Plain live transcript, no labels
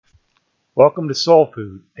Welcome to Soul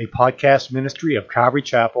Food, a podcast ministry of Calvary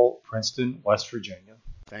Chapel, Princeton, West Virginia.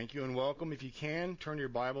 Thank you and welcome. If you can, turn your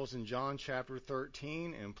Bibles in John chapter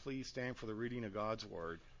 13 and please stand for the reading of God's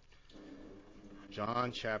Word.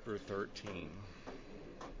 John chapter 13.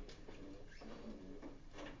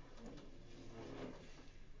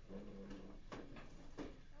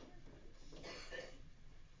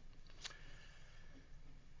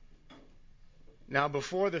 Now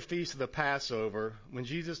before the feast of the Passover, when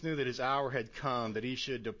Jesus knew that his hour had come, that he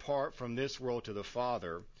should depart from this world to the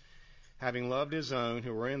Father, having loved his own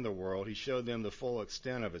who were in the world, he showed them the full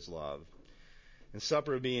extent of his love. And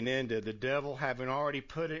supper being ended, the devil having already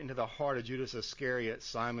put it into the heart of Judas Iscariot,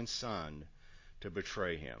 Simon's son, to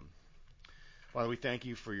betray him. Father, we thank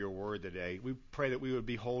you for your word today. We pray that we would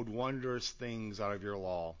behold wondrous things out of your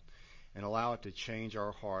law and allow it to change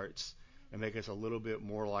our hearts and make us a little bit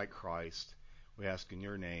more like Christ. We ask in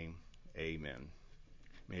your name, amen.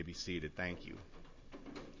 You may be seated. Thank you.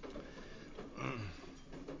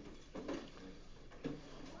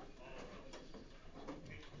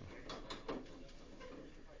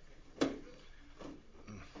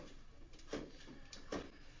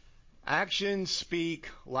 Actions speak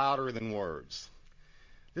louder than words.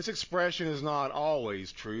 This expression is not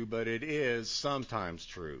always true, but it is sometimes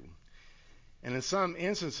true. And in some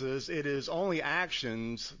instances, it is only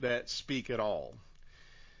actions that speak at all.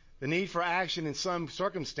 The need for action in some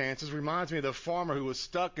circumstances reminds me of the farmer who was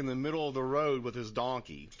stuck in the middle of the road with his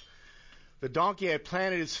donkey. The donkey had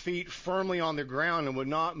planted his feet firmly on the ground and would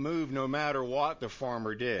not move no matter what the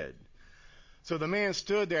farmer did. So the man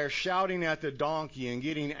stood there shouting at the donkey and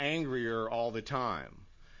getting angrier all the time.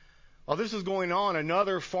 While this was going on,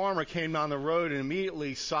 another farmer came down the road and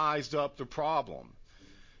immediately sized up the problem.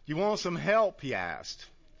 "You want some help?" he asked.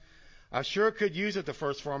 "I sure could use it," the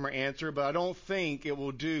first farmer answered, "but I don't think it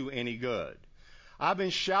will do any good. I've been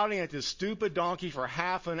shouting at this stupid donkey for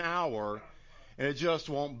half an hour, and it just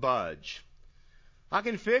won't budge." "I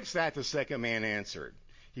can fix that," the second man answered.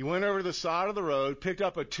 He went over to the side of the road, picked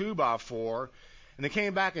up a 2x4, and then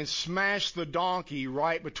came back and smashed the donkey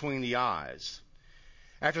right between the eyes.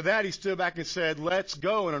 After that, he stood back and said, "Let's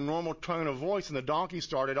go," in a normal tone of voice, and the donkey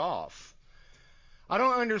started off. "I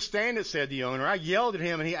don't understand it," said the owner. "I yelled at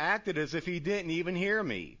him, and he acted as if he didn't even hear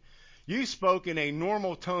me. You spoke in a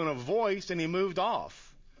normal tone of voice, and he moved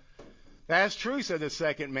off." "That's true," said the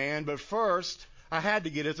second man, "but first, I had to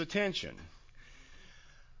get his attention."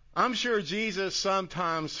 I'm sure Jesus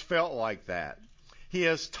sometimes felt like that. He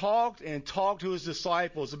has talked and talked to his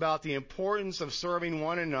disciples about the importance of serving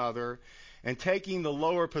one another and taking the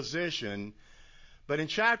lower position. But in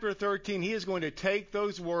chapter 13, he is going to take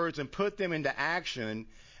those words and put them into action,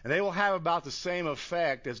 and they will have about the same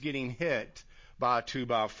effect as getting hit by a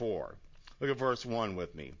 2x4. Look at verse 1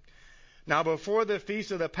 with me. Now before the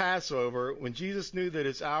feast of the Passover, when Jesus knew that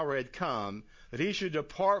his hour had come, that he should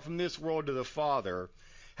depart from this world to the Father,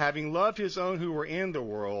 having loved his own who were in the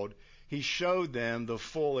world, he showed them the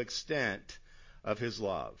full extent of his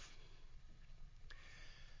love.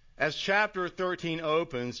 As chapter 13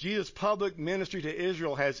 opens, Jesus' public ministry to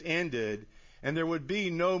Israel has ended, and there would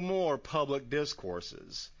be no more public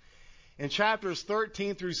discourses. In chapters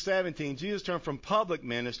 13 through 17, Jesus turned from public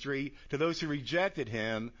ministry to those who rejected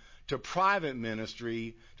him to private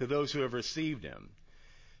ministry to those who have received him.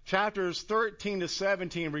 Chapters 13 to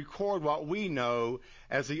 17 record what we know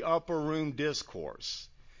as the upper room discourse.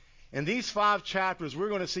 In these 5 chapters, we're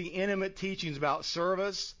going to see intimate teachings about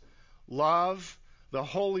service, love, the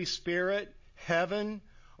Holy Spirit, heaven,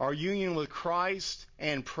 our union with Christ,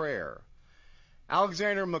 and prayer.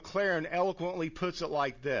 Alexander Maclaren eloquently puts it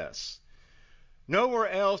like this: "Nowhere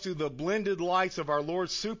else do the blended lights of our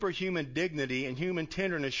Lord's superhuman dignity and human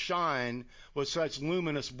tenderness shine with such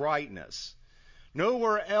luminous brightness.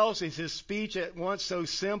 Nowhere else is his speech at once so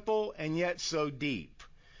simple and yet so deep.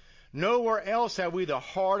 Nowhere else have we the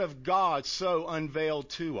heart of God so unveiled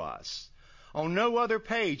to us. On no other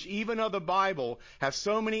page, even of the Bible, have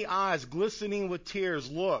so many eyes glistening with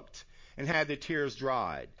tears looked and had the tears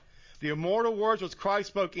dried. The immortal words which Christ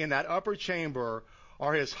spoke in that upper chamber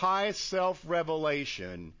are his highest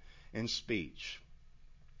self-revelation in speech."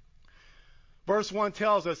 Verse 1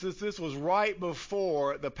 tells us that this was right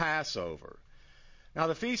before the Passover. Now,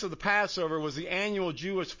 the Feast of the Passover was the annual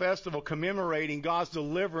Jewish festival commemorating God's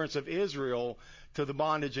deliverance of Israel to the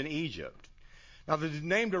bondage in Egypt. Now, the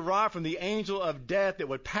name derived from the angel of death that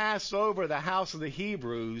would pass over the house of the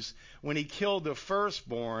Hebrews when he killed the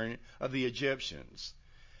firstborn of the Egyptians.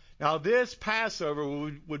 Now, this Passover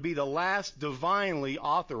would be the last divinely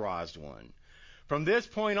authorized one. From this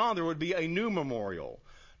point on, there would be a new memorial,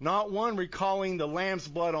 not one recalling the lamb's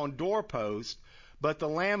blood on doorposts, but the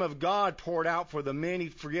Lamb of God poured out for the many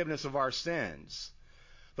forgiveness of our sins.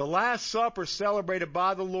 The Last Supper celebrated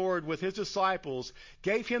by the Lord with his disciples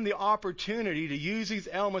gave him the opportunity to use these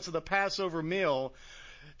elements of the Passover meal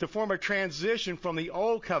to form a transition from the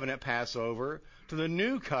Old Covenant Passover to the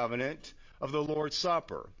New Covenant of the Lord's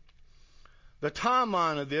Supper. The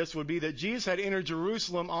timeline of this would be that Jesus had entered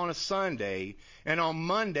Jerusalem on a Sunday, and on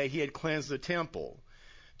Monday he had cleansed the temple.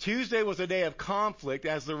 Tuesday was a day of conflict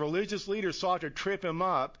as the religious leaders sought to trip him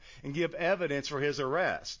up and give evidence for his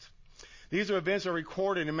arrest. These events are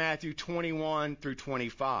recorded in Matthew 21 through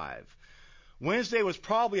 25. Wednesday was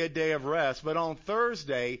probably a day of rest, but on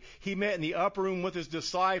Thursday he met in the upper room with his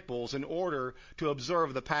disciples in order to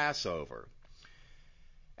observe the Passover.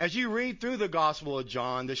 As you read through the Gospel of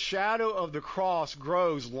John, the shadow of the cross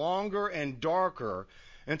grows longer and darker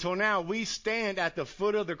until now we stand at the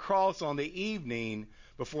foot of the cross on the evening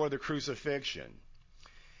before the crucifixion.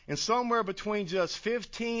 And somewhere between just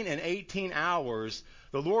 15 and 18 hours,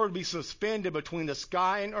 the Lord will be suspended between the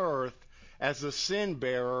sky and earth as the sin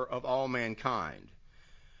bearer of all mankind.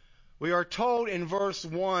 We are told in verse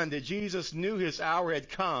 1 that Jesus knew his hour had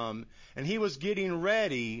come and he was getting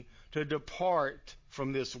ready to depart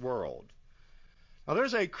from this world. Now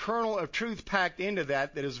there's a kernel of truth packed into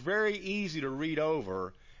that is very easy to read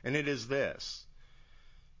over, and it is this.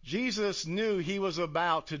 Jesus knew he was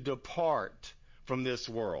about to depart from this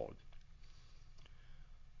world.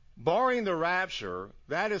 Barring the rapture,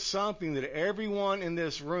 that is something that everyone in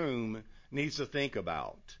this room needs to think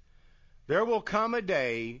about. There will come a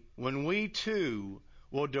day when we too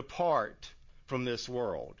will depart from this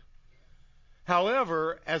world.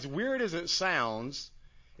 However, as weird as it sounds,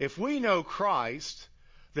 if we know Christ,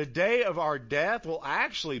 the day of our death will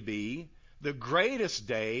actually be the greatest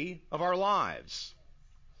day of our lives.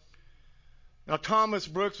 Now, Thomas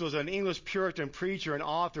Brooks was an English Puritan preacher and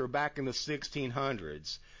author back in the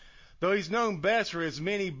 1600s. Though he's known best for his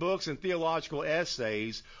many books and theological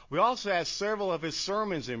essays, we also have several of his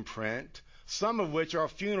sermons in print, some of which are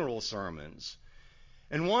funeral sermons.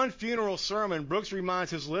 In one funeral sermon, Brooks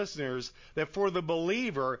reminds his listeners that for the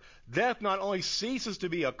believer, death not only ceases to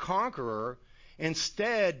be a conqueror,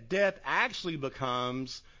 instead, death actually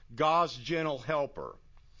becomes God's gentle helper.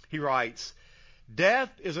 He writes, "Death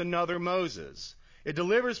is another Moses. It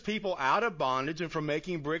delivers people out of bondage and from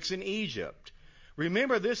making bricks in Egypt.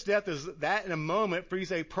 Remember, this death is that in a moment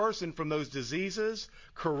frees a person from those diseases,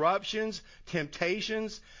 corruptions,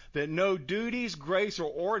 temptations that no duties, grace,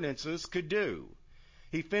 or ordinances could do."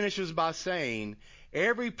 He finishes by saying,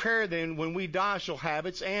 "Every prayer then when we die shall have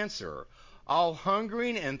its answer. All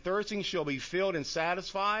hungering and thirsting shall be filled and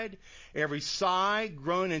satisfied. Every sigh,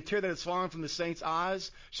 groan, and tear that has fallen from the saints'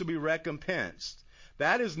 eyes shall be recompensed.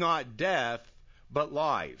 That is not death, but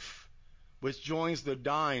life, which joins the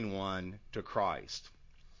dying one to Christ."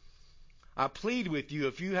 I plead with you,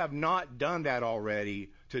 if you have not done that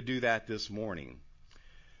already, to do that this morning.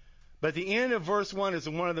 But the end of verse 1 is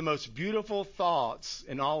one of the most beautiful thoughts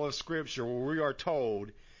in all of Scripture, where we are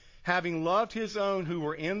told, having loved his own who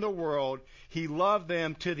were in the world, he loved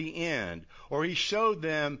them to the end, or he showed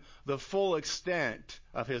them the full extent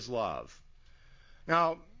of his love.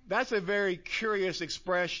 Now, that's a very curious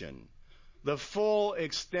expression, the full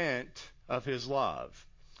extent of his love.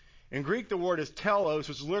 In Greek, the word is telos,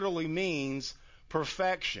 which literally means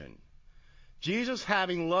perfection. Jesus,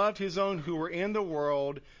 having loved his own who were in the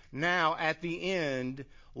world, now at the end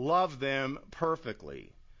loved them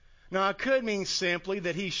perfectly. Now, it could mean simply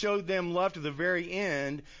that he showed them love to the very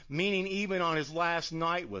end, meaning even on his last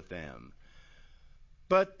night with them.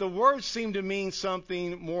 But the words seem to mean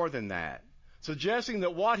something more than that, suggesting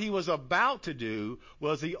that what he was about to do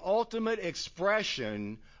was the ultimate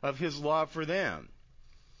expression of his love for them.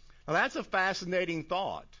 Now, that's a fascinating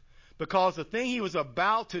thought, because the thing he was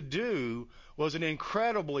about to do was an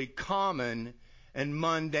incredibly common and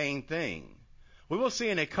mundane thing. We will see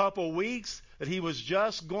in a couple weeks that he was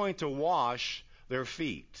just going to wash their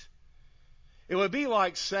feet. It would be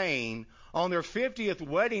like saying, on their 50th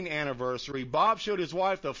wedding anniversary, Bob showed his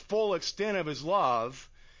wife the full extent of his love.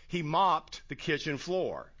 He mopped the kitchen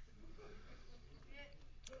floor.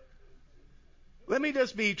 Let me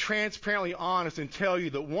just be transparently honest and tell you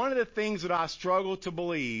that one of the things that I struggle to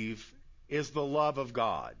believe is the love of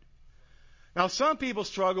God. Now, some people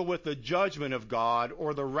struggle with the judgment of God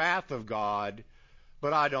or the wrath of God,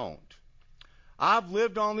 but I don't. I've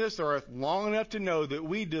lived on this earth long enough to know that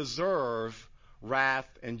we deserve wrath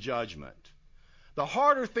and judgment. The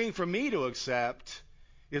harder thing for me to accept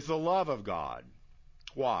is the love of God.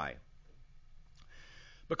 Why?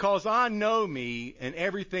 Because I know me and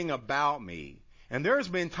everything about me, and there's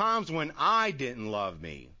been times when I didn't love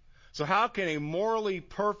me. So how can a morally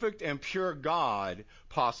perfect and pure God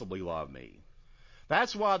possibly love me?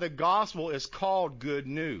 That's why the gospel is called good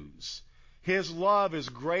news. His love is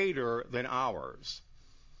greater than ours.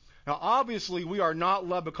 Now, obviously, we are not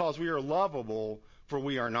loved because we are lovable, for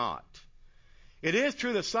we are not. It is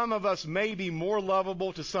true that some of us may be more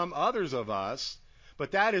lovable to some others of us,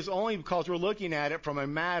 but that is only because we're looking at it from a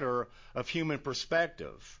matter of human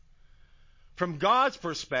perspective. From God's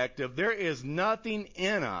perspective, there is nothing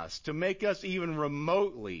in us to make us even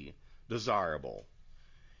remotely desirable.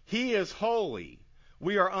 He is holy.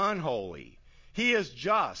 We are unholy. He is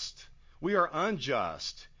just. We are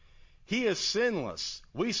unjust. He is sinless.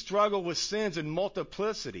 We struggle with sins in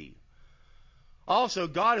multiplicity. Also,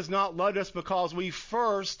 God has not loved us because we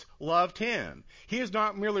first loved Him. He is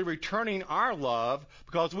not merely returning our love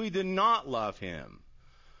because we did not love Him.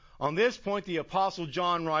 On this point, the Apostle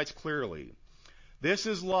John writes clearly, "This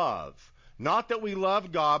is love, not that we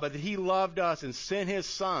loved God, but that He loved us and sent His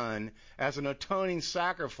Son as an atoning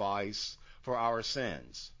sacrifice for our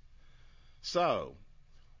sins." So,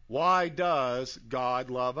 why does God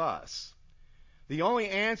love us? The only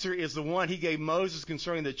answer is the one He gave Moses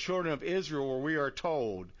concerning the children of Israel, where we are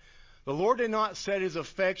told, "The Lord did not set His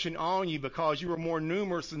affection on you because you were more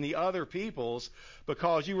numerous than the other peoples,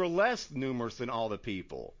 because you were less numerous than all the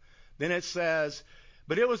people." Then it says,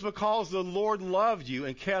 "But it was because the Lord loved you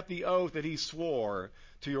and kept the oath that He swore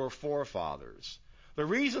to your forefathers." The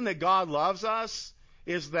reason that God loves us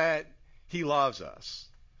is that He loves us.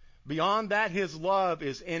 Beyond that, His love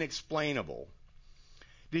is inexplainable.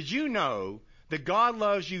 Did you know that God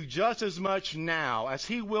loves you just as much now as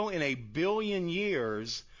He will in 1 billion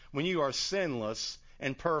years when you are sinless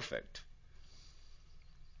and perfect?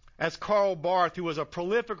 As Karl Barth, who was a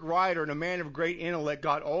prolific writer and a man of great intellect,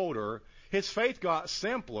 got older, his faith got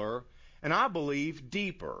simpler and, I believe,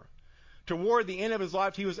 deeper. Toward the end of his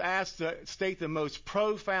life, he was asked to state the most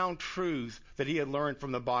profound truth that he had learned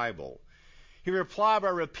from the Bible. He replied by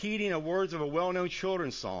repeating the words of a well-known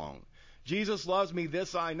children's song, "Jesus loves me,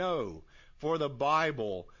 this I know, for the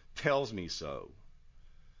Bible tells me so."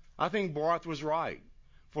 I think Barth was right.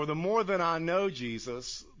 For the more that I know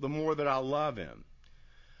Jesus, the more that I love Him.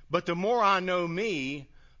 But the more I know me,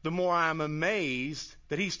 the more I am amazed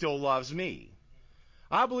that He still loves me.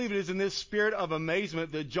 I believe it is in this spirit of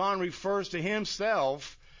amazement that John refers to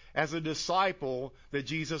himself as a disciple that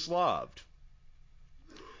Jesus loved.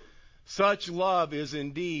 Such love is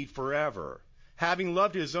indeed forever. Having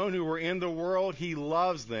loved His own who were in the world, He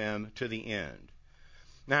loves them to the end.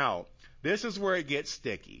 Now, this is where it gets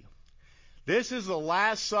sticky. This is the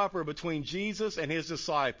Last Supper between Jesus and His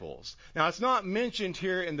disciples. Now, it's not mentioned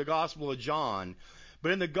here in the Gospel of John,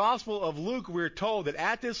 but in the Gospel of Luke, we're told that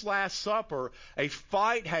at this Last Supper, a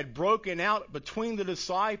fight had broken out between the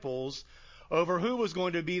disciples over who was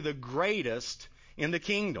going to be the greatest in the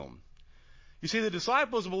kingdom. You see, the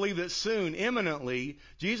disciples believed that soon, imminently,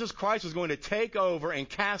 Jesus Christ was going to take over and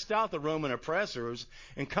cast out the Roman oppressors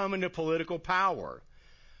and come into political power.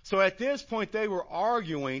 So at this point, they were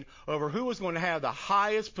arguing over who was going to have the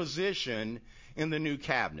highest position in the new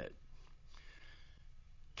cabinet.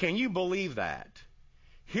 Can you believe that?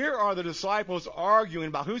 Here are the disciples arguing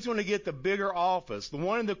about who's going to get the bigger office, the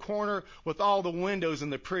one in the corner with all the windows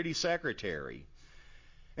and the pretty secretary.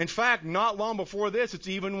 In fact, not long before this, it's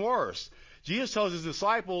even worse. Jesus tells His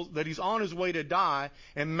disciples that He's on His way to die,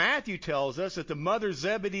 and Matthew tells us that the mother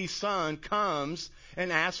Zebedee's son comes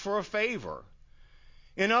and asks for a favor.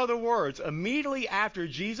 In other words, immediately after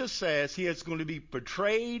Jesus says He is going to be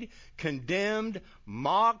betrayed, condemned,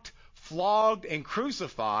 mocked, flogged, and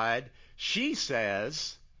crucified, she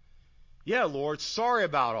says, "Yeah, Lord, sorry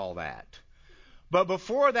about all that. But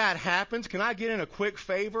before that happens, can I get in a quick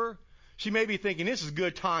favor?" She may be thinking, this is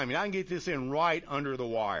good timing. I can get this in right under the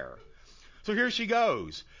wire. So here she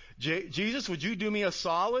goes. "Jesus, would you do me a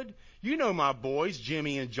solid? You know my boys,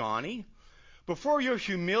 Jimmy and Johnny. Before you're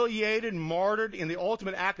humiliated and martyred in the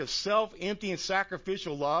ultimate act of self-emptying and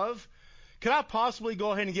sacrificial love, could I possibly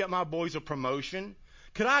go ahead and get my boys a promotion?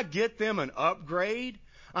 Could I get them an upgrade?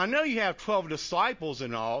 I know you have 12 disciples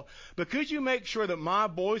and all, but could you make sure that my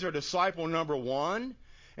boys are disciple number 1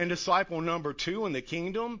 and disciple number 2 in the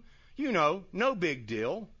kingdom? You know, no big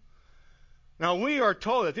deal." Now, we are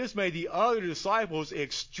told that this made the other disciples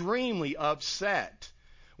extremely upset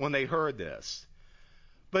when they heard this.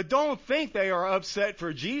 But don't think they are upset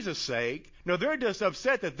for Jesus' sake. No, they're just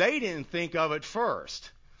upset that they didn't think of it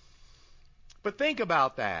first. But think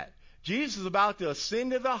about that. Jesus is about to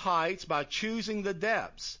ascend to the heights by choosing the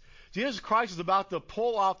depths. Jesus Christ is about to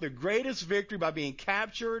pull off the greatest victory by being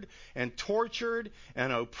captured and tortured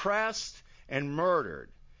and oppressed and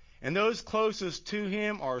murdered. and those closest to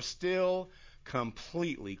him are still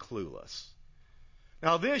completely clueless.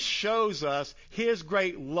 Now this shows us his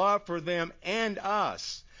great love for them and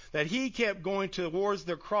us, that he kept going towards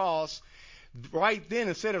the cross right then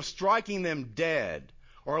instead of striking them dead,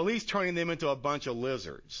 or at least turning them into a bunch of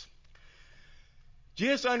lizards.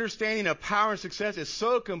 Jesus' understanding of power and success is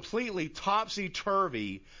so completely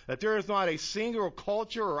topsy-turvy that there is not a single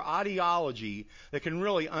culture or ideology that can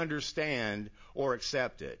really understand or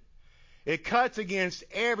accept it. It cuts against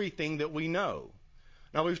everything that we know.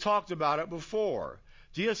 Now, we've talked about it before.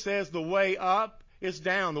 Jesus says the way up is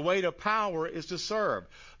down. The way to power is to serve.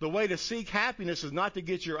 The way to seek happiness is not to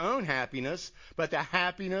get your own happiness, but the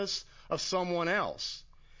happiness of someone else.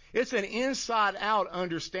 It's an inside-out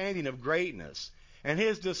understanding of greatness. And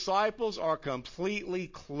his disciples are completely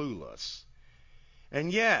clueless.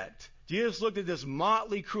 And yet, Jesus looked at this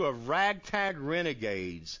motley crew of ragtag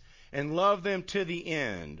renegades and loved them to the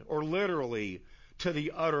end, or literally to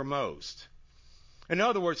the uttermost. In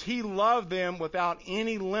other words, he loved them without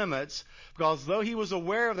any limits, because though he was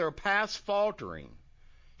aware of their past faltering,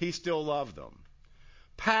 he still loved them.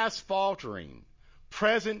 Past faltering,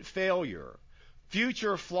 present failure,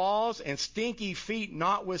 future flaws, and stinky feet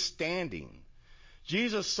notwithstanding,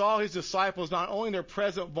 Jesus saw his disciples not only in their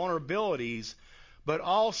present vulnerabilities, but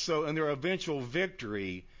also in their eventual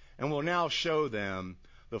victory, and will now show them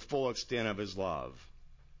the full extent of his love.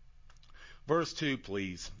 Verse 2,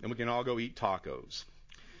 please, and we can all go eat tacos.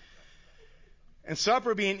 And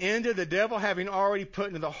supper being ended, the devil having already put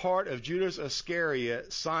into the heart of Judas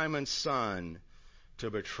Iscariot, Simon's son,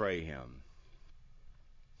 to betray him.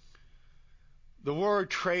 The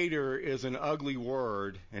word traitor is an ugly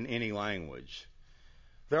word in any language.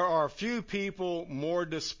 There are few people more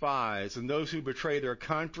despised than those who betray their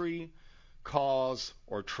country, cause,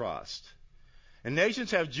 or trust. And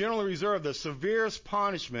nations have generally reserved the severest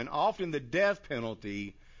punishment, often the death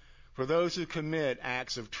penalty, for those who commit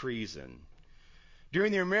acts of treason.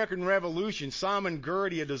 During the American Revolution, Simon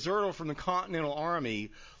Girty, a deserter from the Continental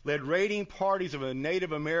Army, led raiding parties of the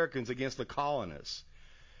Native Americans against the colonists.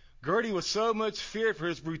 Girty was so much feared for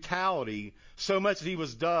his brutality, so much that he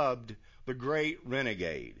was dubbed the Great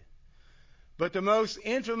Renegade. But the most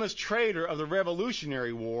infamous traitor of the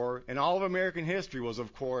Revolutionary War in all of American history was,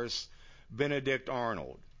 of course, Benedict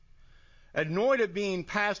Arnold. Annoyed at being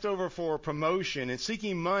passed over for promotion and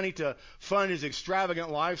seeking money to fund his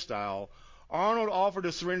extravagant lifestyle, Arnold offered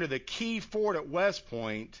to surrender the key fort at West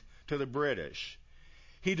Point to the British.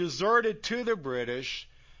 He deserted to the British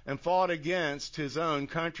and fought against his own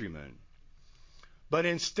countrymen. But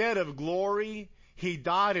instead of glory, he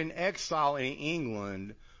died in exile in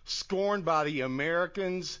England, scorned by the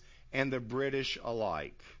Americans and the British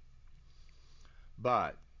alike.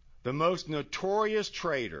 But the most notorious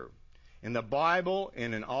traitor in the Bible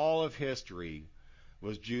and in all of history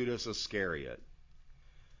was Judas Iscariot.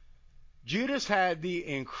 Judas had the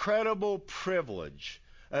incredible privilege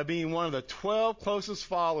of being one of the 12 closest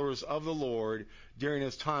followers of the Lord during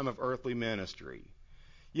his time of earthly ministry.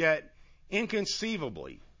 Yet,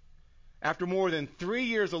 inconceivably, after more than 3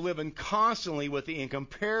 years of living constantly with the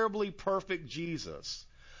incomparably perfect Jesus,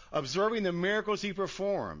 observing the miracles he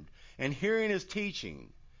performed and hearing his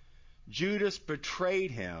teaching, Judas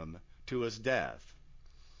betrayed him to his death.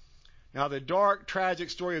 Now, the dark, tragic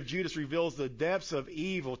story of Judas reveals the depths of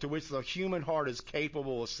evil to which the human heart is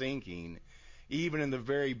capable of sinking, even in the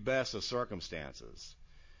very best of circumstances.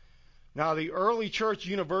 Now, the early church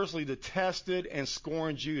universally detested and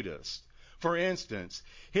scorned Judas. For instance,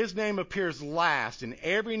 his name appears last in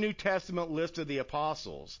every New Testament list of the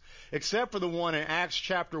apostles, except for the one in Acts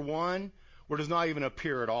chapter 1, where it does not even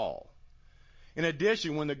appear at all. In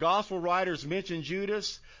addition, when the gospel writers mention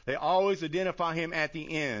Judas, they always identify him at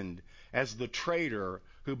the end as the traitor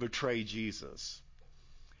who betrayed Jesus.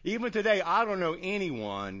 Even today, I don't know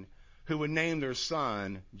anyone who would name their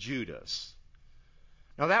son Judas.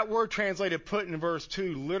 Now, that word translated put in verse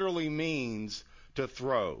 2 literally means to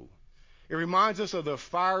throw. It reminds us of the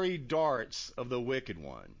fiery darts of the wicked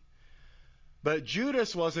one. But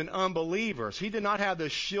Judas was an unbeliever, so he did not have the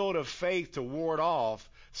shield of faith to ward off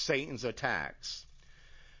Satan's attacks.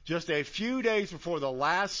 Just a few days before the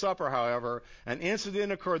Last Supper, however, an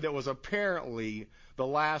incident occurred that was apparently the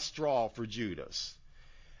last straw for Judas.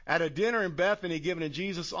 At a dinner in Bethany given in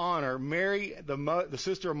Jesus' honor, Mary, the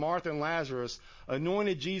sister of Martha and Lazarus,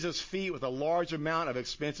 anointed Jesus' feet with a large amount of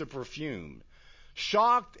expensive perfume.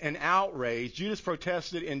 Shocked and outraged, Judas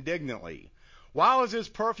protested indignantly. Why was this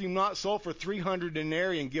perfume not sold for 300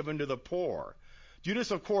 denarii and given to the poor?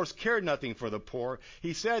 Judas, of course, cared nothing for the poor.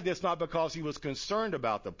 He said this not because he was concerned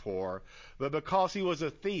about the poor, but because he was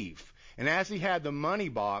a thief, and as he had the money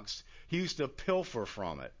box, he used to pilfer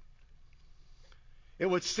from it. It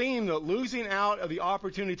would seem that losing out of the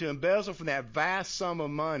opportunity to embezzle from that vast sum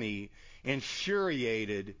of money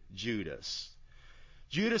infuriated Judas.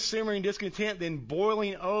 Judas simmering discontent, then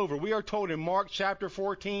boiling over. We are told in Mark chapter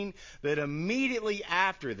 14 that immediately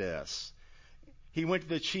after this, he went to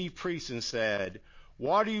the chief priests and said,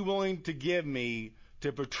 "What are you willing to give me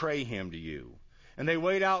to betray him to you?" And they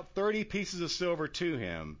weighed out 30 pieces of silver to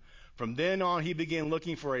him. From then on, he began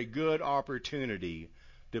looking for a good opportunity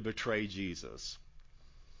to betray Jesus.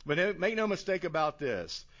 But make no mistake about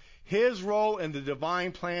this. His role in the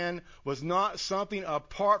divine plan was not something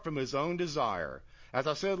apart from his own desire. As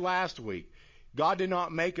I said last week, God did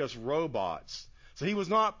not make us robots. So he was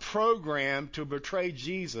not programmed to betray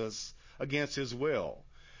Jesus against his will.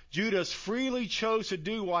 Judas freely chose to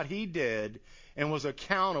do what he did and was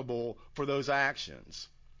accountable for those actions.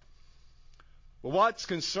 But what's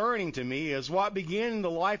concerning to me is what began in the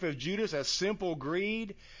life of Judas as simple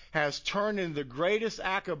greed has turned into the greatest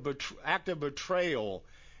act of betrayal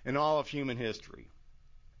in all of human history.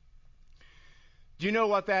 Do you know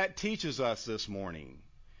what that teaches us this morning?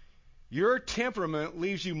 Your temperament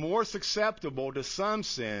leaves you more susceptible to some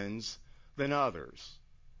sins than others.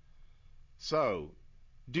 So,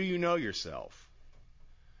 do you know yourself?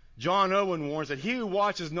 John Owen warns that he who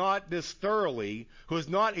watches not this thoroughly, who is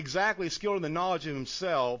not exactly skilled in the knowledge of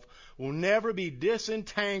himself, will never be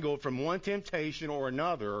disentangled from one temptation or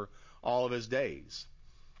another all of his days.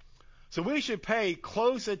 So we should pay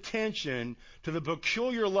close attention to the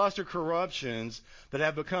peculiar lust or corruptions that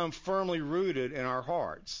have become firmly rooted in our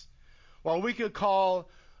hearts. While we could call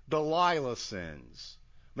Delilah sins,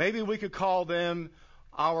 maybe we could call them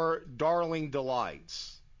our darling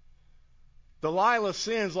delights. Delilah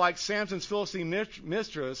sins, like Samson's Philistine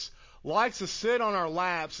mistress, likes to sit on our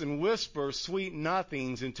laps and whisper sweet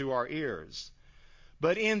nothings into our ears.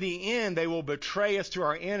 But in the end, they will betray us to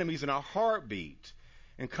our enemies in a heartbeat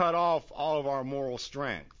and cut off all of our moral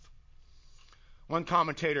strength. One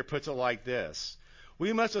commentator puts it like this: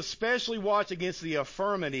 we must especially watch against the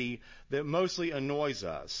infirmity that mostly annoys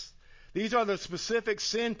us. These are the specific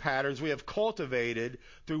sin patterns we have cultivated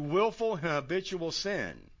through willful and habitual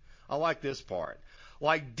sin. I like this part.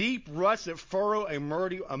 Like deep ruts that furrow a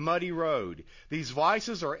muddy road, these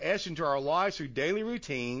vices are etched into our lives through daily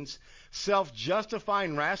routines,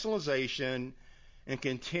 self-justifying rationalization, and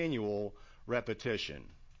continual repetition.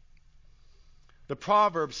 The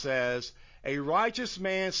proverb says, "A righteous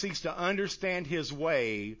man seeks to understand his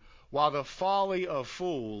way, while the folly of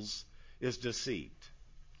fools is deceit."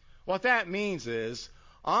 What that means is,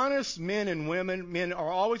 honest men and men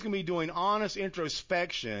are always going to be doing honest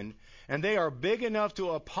introspection, and they are big enough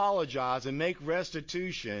to apologize and make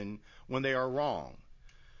restitution when they are wrong.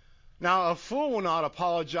 Now, a fool will not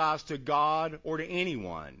apologize to God or to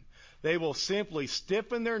anyone. They will simply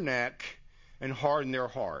stiffen their neck and harden their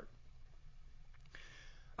heart.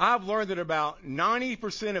 I've learned that about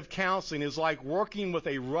 90% of counseling is like working with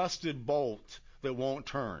a rusted bolt that won't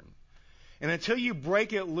turn. And until you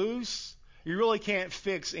break it loose, you really can't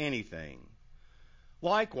fix anything.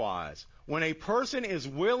 Likewise, when a person is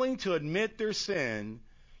willing to admit their sin,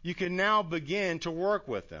 you can now begin to work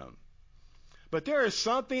with them. But there is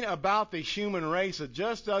something about the human race that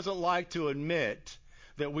just doesn't like to admit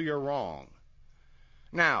that we are wrong.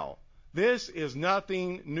 Now, this is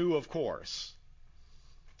nothing new, of course.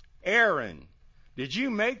 Aaron, did you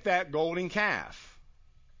make that golden calf?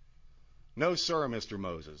 No, sir, Mr.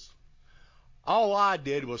 Moses. All I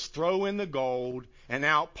did was throw in the gold and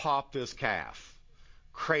out popped this calf.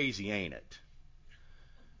 Crazy, ain't it?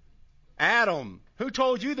 Adam, who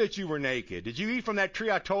told you that you were naked? Did you eat from that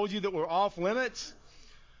tree I told you that were off limits?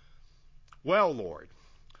 Well, Lord,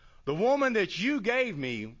 the woman that you gave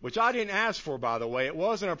me, which I didn't ask for, by the way, it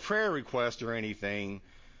wasn't a prayer request or anything,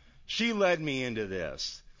 she led me into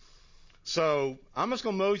this. So I'm just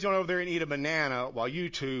going to mosey on over there and eat a banana while you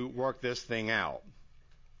two work this thing out.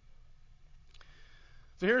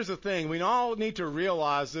 So here's the thing. We all need to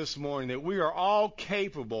realize this morning that we are all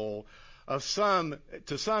capable of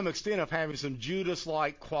to some extent, of having some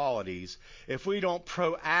Judas-like qualities if we don't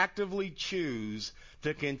proactively choose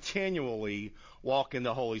to continually walk in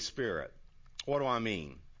the Holy Spirit. What do I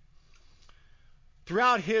mean?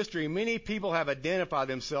 Throughout history, many people have identified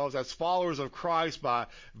themselves as followers of Christ by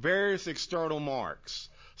various external marks,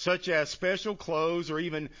 such as special clothes or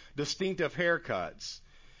even distinctive haircuts.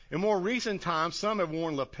 In more recent times, some have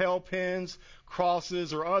worn lapel pins,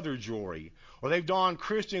 crosses, or other jewelry, or they've donned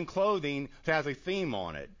Christian clothing that has a theme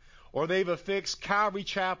on it, or they've affixed Calvary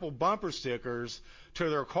Chapel bumper stickers to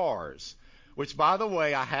their cars, which, by the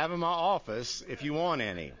way, I have in my office if you want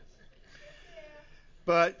any.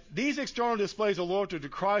 But these external displays of loyalty to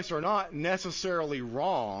Christ are not necessarily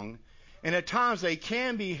wrong, and at times they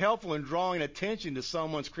can be helpful in drawing attention to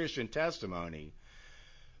someone's Christian testimony.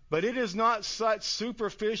 But it is not such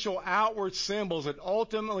superficial outward symbols that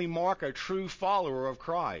ultimately mark a true follower of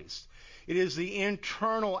Christ. It is the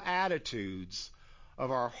internal attitudes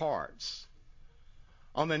of our hearts.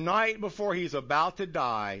 On the night before he's about to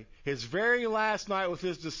die, his very last night with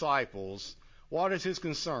his disciples, what is his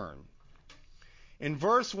concern? In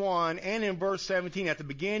verse 1 and in verse 17, at the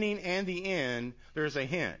beginning and the end, there's a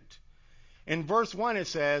hint. In verse 1 it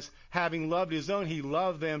says, having loved his own, he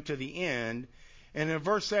loved them to the end. And in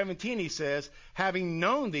verse 17 he says, having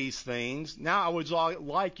known these things, now I would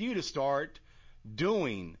like you to start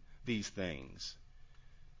doing these things.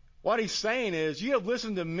 What he's saying is, you have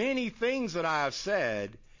listened to many things that I have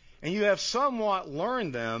said, and you have somewhat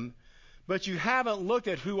learned them, but you haven't looked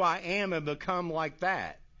at who I am and become like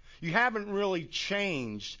that. You haven't really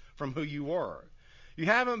changed from who you were. You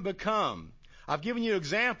haven't become. I've given you an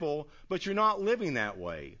example, but you're not living that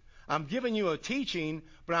way. I'm giving you a teaching,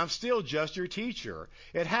 but I'm still just your teacher.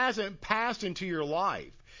 It hasn't passed into your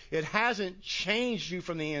life. It hasn't changed you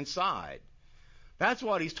from the inside. That's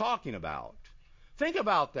what he's talking about. Think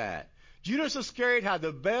about that. Judas Iscariot had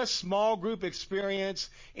the best small group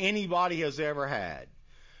experience anybody has ever had.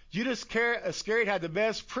 Judas Iscariot had the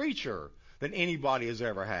best preacher that anybody has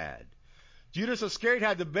ever had. Judas Iscariot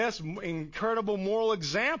had the best incredible moral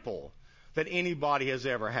example that anybody has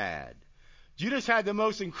ever had. Judas had the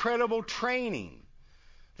most incredible training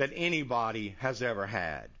that anybody has ever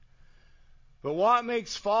had. But what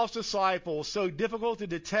makes false disciples so difficult to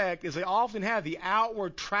detect is they often have the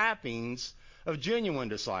outward trappings of genuine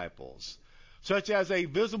disciples, such as a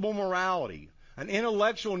visible morality, an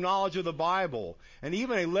intellectual knowledge of the Bible, and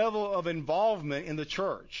even a level of involvement in the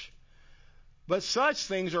church. But such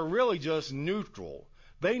things are really just neutral.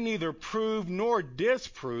 They neither prove nor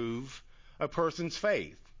disprove a person's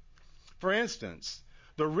faith. For instance,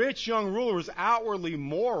 the rich young ruler was outwardly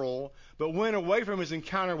moral, but went away from his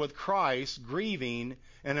encounter with Christ grieving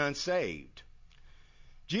and unsaved.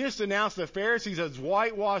 Jesus denounced the Pharisees as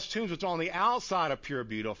whitewashed tombs, which on the outside appear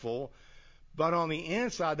beautiful, but on the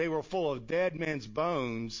inside they were full of dead men's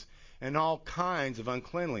bones and all kinds of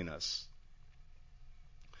uncleanliness.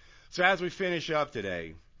 So as we finish up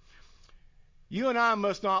today, you and I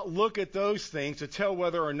must not look at those things to tell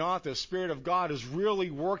whether or not the Spirit of God is really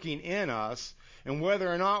working in us and whether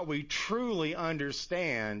or not we truly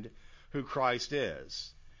understand who Christ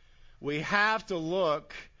is. We have to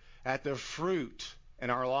look at the fruit in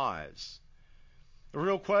our lives. The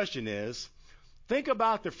real question is, think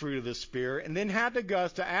about the fruit of the Spirit and then have the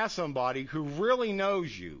guts to ask somebody who really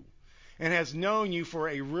knows you and has known you for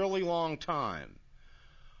a really long time.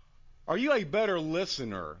 Are you a better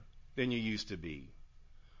listener than you used to be?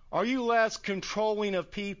 Are you less controlling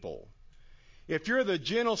of people? If you're the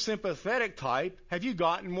gentle, sympathetic type, have you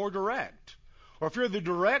gotten more direct? Or if you're the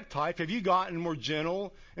direct type, have you gotten more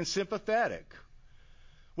gentle and sympathetic?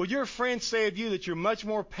 Would your friends say of you that you're much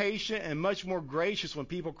more patient and much more gracious when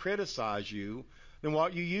people criticize you than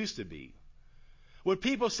what you used to be? Would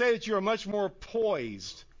people say that you are much more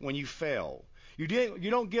poised when you fail? You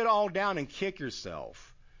don't get all down and kick yourself.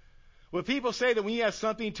 Would people say that when you have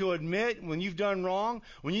something to admit, when you've done wrong,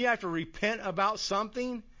 when you have to repent about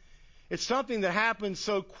something, it's something that happens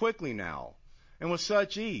so quickly now and with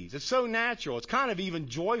such ease. It's so natural. It's kind of even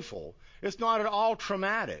joyful. It's not at all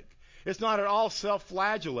traumatic. It's not at all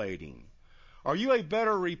self-flagellating. Are you a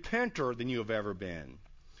better repenter than you have ever been?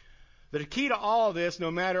 The key to all of this,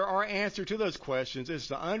 no matter our answer to those questions, is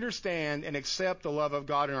to understand and accept the love of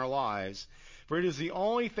God in our lives, for it is the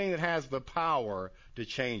only thing that has the power to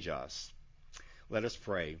change us. Let us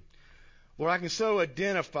pray. Lord, I can so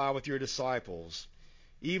identify with your disciples.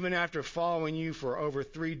 Even after following you for over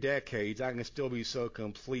 3 decades, I can still be so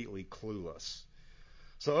completely clueless.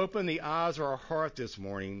 So open the eyes of our heart this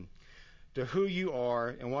morning to who you are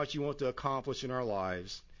and what you want to accomplish in our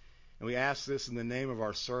lives. And we ask this in the name of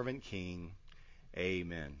our servant King.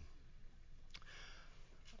 Amen.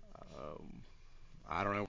 I don't know.